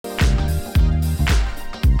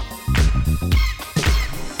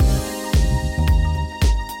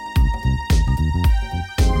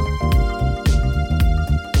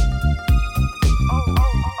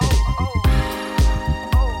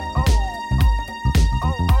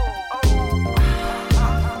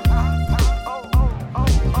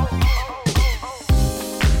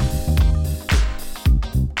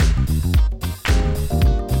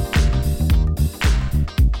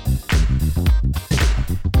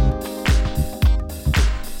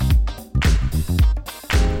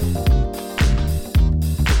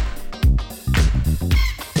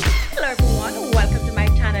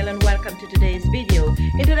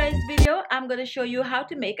to show you how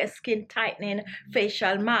to make a skin tightening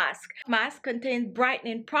facial mask. Mask contains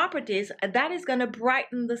brightening properties that is going to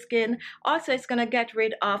brighten the skin. Also, it's going to get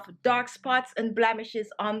rid of dark spots and blemishes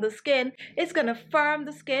on the skin. It's going to firm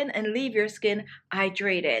the skin and leave your skin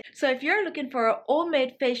hydrated. So if you're looking for a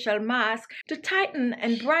homemade facial mask to tighten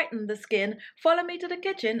and brighten the skin, follow me to the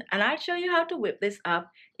kitchen and I'll show you how to whip this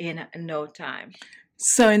up in no time.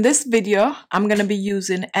 So in this video, I'm going to be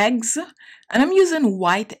using eggs, and I'm using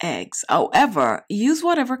white eggs. However, use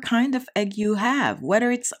whatever kind of egg you have, whether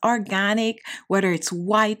it's organic, whether it's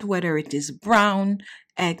white, whether it is brown.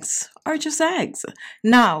 Eggs are just eggs.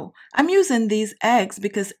 Now, I'm using these eggs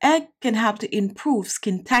because egg can help to improve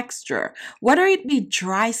skin texture, whether it be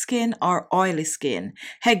dry skin or oily skin.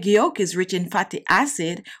 Egg yolk is rich in fatty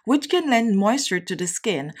acid, which can lend moisture to the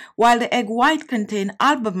skin, while the egg white contains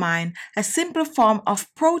albumin, a simple form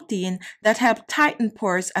of protein that helps tighten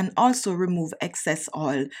pores and also remove excess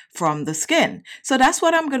oil from the skin. So that's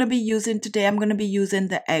what I'm going to be using today. I'm going to be using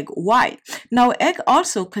the egg white. Now, egg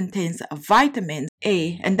also contains vitamin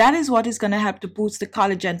A, and that is what is going to help to boost the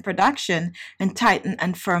collagen production and tighten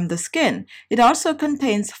and firm the skin. It also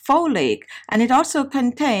contains folate, and it also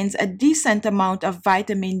contains a decent amount of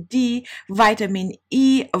vitamin D, vitamin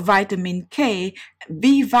E, vitamin K,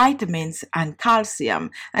 B vitamins, and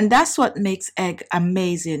calcium. And that's what makes egg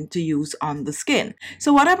amazing to use on the skin.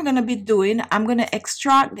 So what I'm going to be doing, I'm going to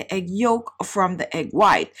extract the egg yolk from the egg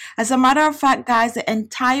white. As a matter of fact, guys, the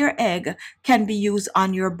entire egg can be used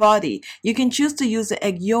on your body. You can choose to use the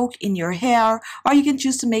egg yolk in your hair, or you can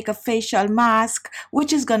choose to make a facial mask,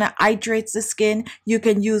 which is going to hydrate the skin. You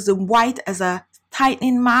can use the white as a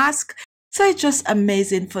tightening mask. So it's just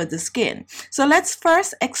amazing for the skin. So let's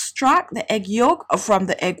first extract the egg yolk from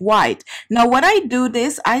the egg white. Now when I do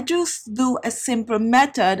this, I just do a simple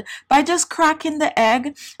method by just cracking the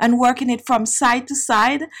egg and working it from side to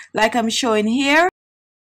side like I'm showing here.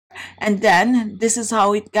 And then this is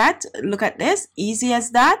how it got. Look at this, easy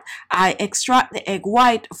as that. I extract the egg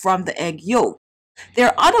white from the egg yolk. There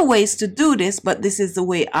are other ways to do this, but this is the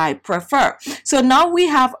way I prefer. So now we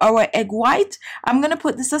have our egg white. I'm going to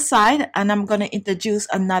put this aside and I'm going to introduce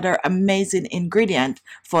another amazing ingredient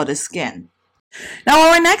for the skin.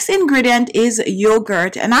 Now our next ingredient is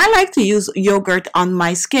yogurt, and I like to use yogurt on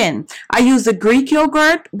my skin. I use the Greek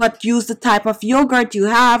yogurt, but use the type of yogurt you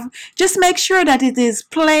have. Just make sure that it is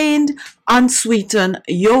plain, unsweetened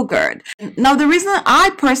yogurt. Now the reason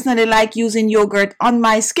I personally like using yogurt on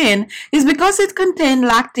my skin is because it contains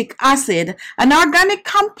lactic acid, an organic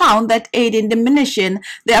compound that aids in diminishing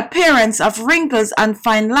the appearance of wrinkles and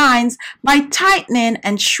fine lines by tightening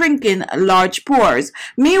and shrinking large pores.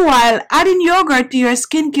 Meanwhile, adding yogurt to your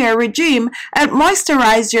skincare regime helps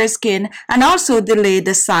moisturize your skin and also delay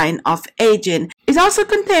the sign of aging. It also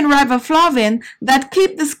contains riboflavin that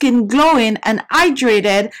keep the skin glowing and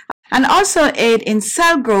hydrated, and also aid in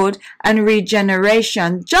cell growth and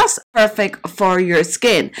regeneration. Just perfect for your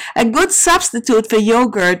skin. A good substitute for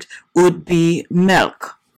yogurt would be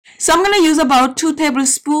milk. So I'm going to use about 2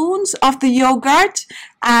 tablespoons of the yogurt,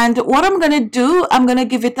 and what I'm going to do, I'm going to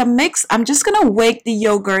give it a mix. I'm just going to wake the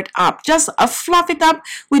yogurt up, just fluff it up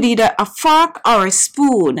with either a fork or a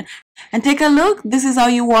spoon. And take a look, this is how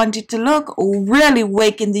you want it to look, really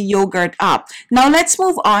waking the yogurt up. Now let's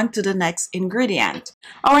move on to the next ingredient.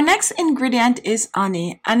 Our next ingredient is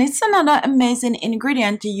honey, and it's another amazing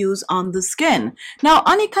ingredient to use on the skin. Now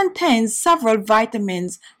honey contains several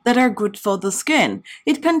vitamins that are good for the skin.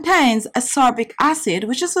 It contains ascorbic acid,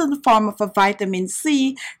 which is in the form of a vitamin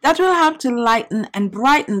C that will help to lighten and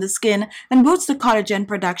brighten the skin and boost the collagen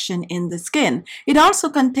production in the skin. It also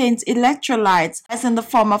contains electrolytes as in the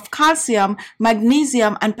form of calcium,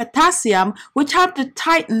 magnesium, and potassium, which help to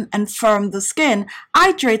tighten and firm the skin,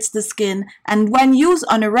 hydrates the skin, and when used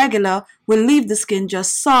on a regular, will leave the skin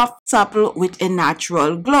just soft, supple, with a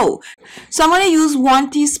natural glow. So I'm going to use 1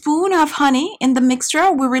 teaspoon of honey in the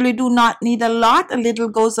mixture. We really do not need a lot. A little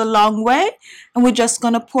goes a long way. And we're just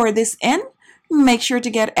going to pour this in. Make sure to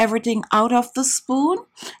get everything out of the spoon.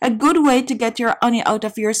 A good way to get your honey out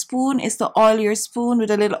of your spoon is to oil your spoon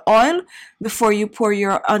with a little oil before you pour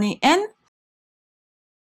your honey in.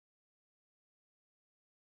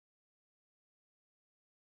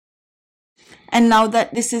 And now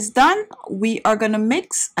that this is done, we are going to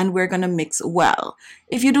mix, and we're going to mix well.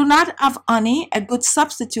 If you do not have honey, a good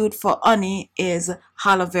substitute for honey is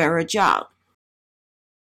aloe vera gel.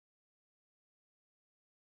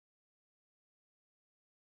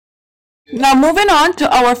 Now moving on to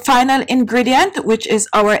our final ingredient, which is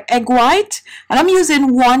our egg white. And I'm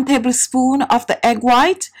using 1 tablespoon of the egg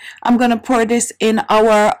white. I'm going to pour this in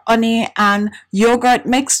our honey and yogurt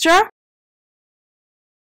mixture.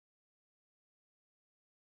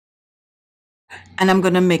 and I'm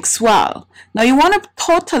going to mix well. Now you want to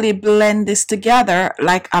totally blend this together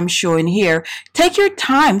like I'm showing here. Take your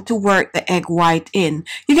time to work the egg white in.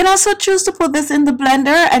 You can also choose to put this in the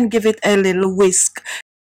blender and give it a little whisk.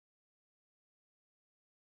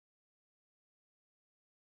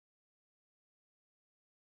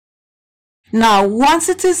 Now, once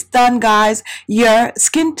it is done, guys, your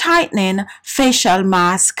skin tightening facial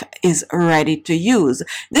mask is ready to use.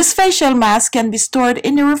 This facial mask can be stored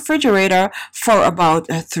in the refrigerator for about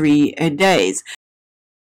 3 days.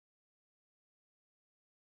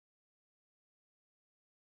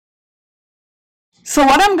 So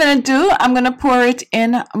what I'm going to do, I'm going to pour it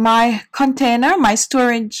in my container, my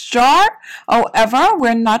storage jar. However,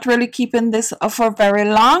 we're not really keeping this for very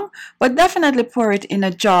long, but definitely pour it in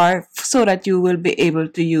a jar so that you will be able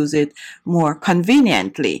to use it more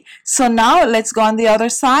conveniently. So now let's go on the other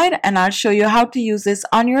side and I'll show you how to use this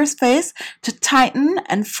on your face to tighten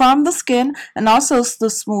and firm the skin and also to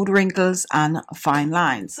smooth wrinkles and fine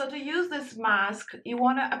lines. So to use this mask, you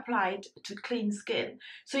want to apply it to clean skin.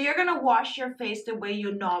 So you're going to wash your face the way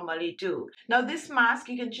you normally do. Now this mask,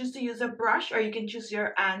 you can choose to use a brush or you can choose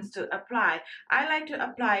your hands to apply. I like to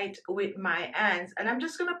apply it with my hands and I'm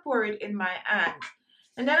just going to pour it in my hands.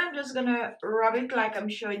 And then I'm just going to rub it like I'm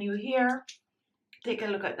showing you here. Take a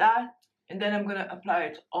look at that. And then I'm going to apply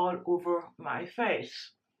it all over my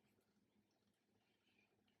face.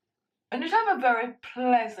 And it has a very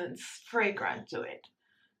pleasant fragrance to it.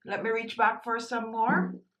 Let me reach back for some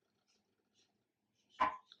more.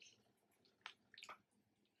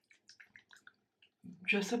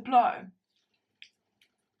 Just apply.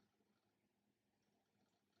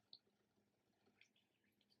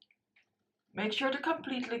 Make sure to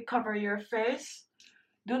completely cover your face.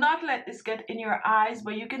 Do not let this get in your eyes,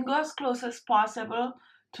 but you can go as close as possible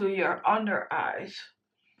to your under eyes.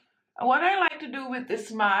 And what I like to do with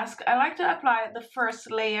this mask, I like to apply the first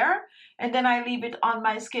layer and then I leave it on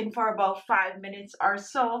my skin for about 5 minutes or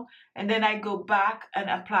so. And then I go back and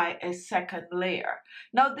apply a second layer.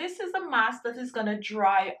 Now this is a mask that is going to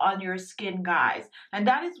dry on your skin, guys. And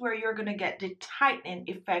that is where you're going to get the tightening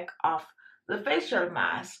effect of the facial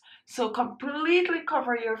mask. So completely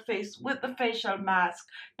cover your face with the facial mask.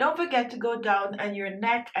 Don't forget to go down on your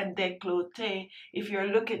neck and décolleté if you're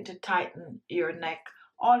looking to tighten your neck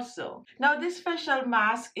also. Now this facial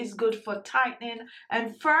mask is good for tightening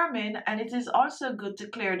and firming, and it is also good to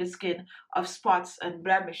clear the skin of spots and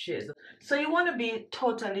blemishes. So you want to be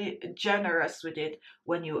totally generous with it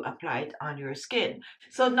when you apply it on your skin.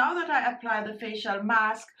 So now that I apply the facial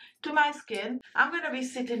mask to my skin, I'm going to be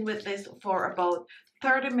sitting with this for about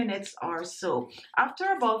 30 minutes or so. After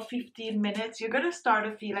about 15 minutes, you're going to start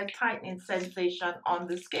to feel a tightening sensation on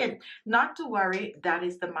the skin. Not to worry, that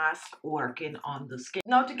is the mask working on the skin.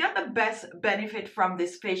 Now, to get the best benefit from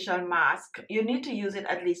this facial mask, you need to use it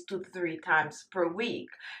at least 2 to 3 times per week.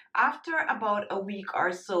 After about a week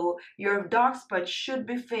or so, your dark spots should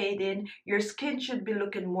be fading, your skin should be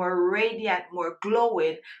looking more radiant, more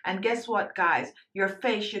glowing, and guess what, guys? Your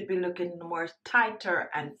face should be looking more tighter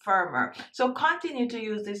and firmer. So continue to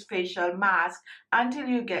use this facial mask until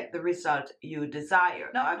you get the result you desire.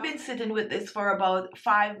 Now I've been sitting with this for about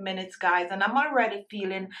 5 minutes, guys, and I'm already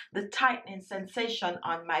feeling the tightening sensation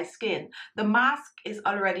on my skin. The mask is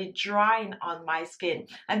already drying on my skin,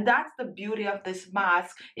 and that's the beauty of this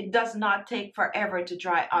mask. It does not take forever to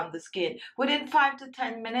dry on the skin. Within 5 to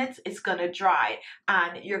 10 minutes, it's gonna dry,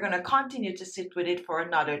 and you're gonna continue to sit with it for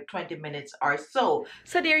another 20 minutes or so.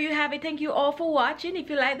 So there you have it. Thank you all for watching. If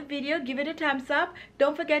you like the video, give it a thumbs up.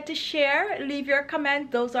 Don't forget to share, leave your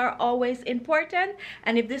comments. Those are always important.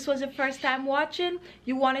 And if this was your first time watching,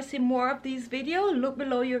 you want to see more of these videos, look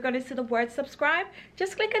below. You're going to see the word subscribe.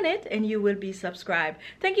 Just click on it and you will be subscribed.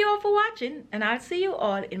 Thank you all for watching, and I'll see you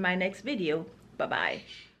all in my next video.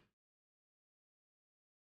 Bye-bye.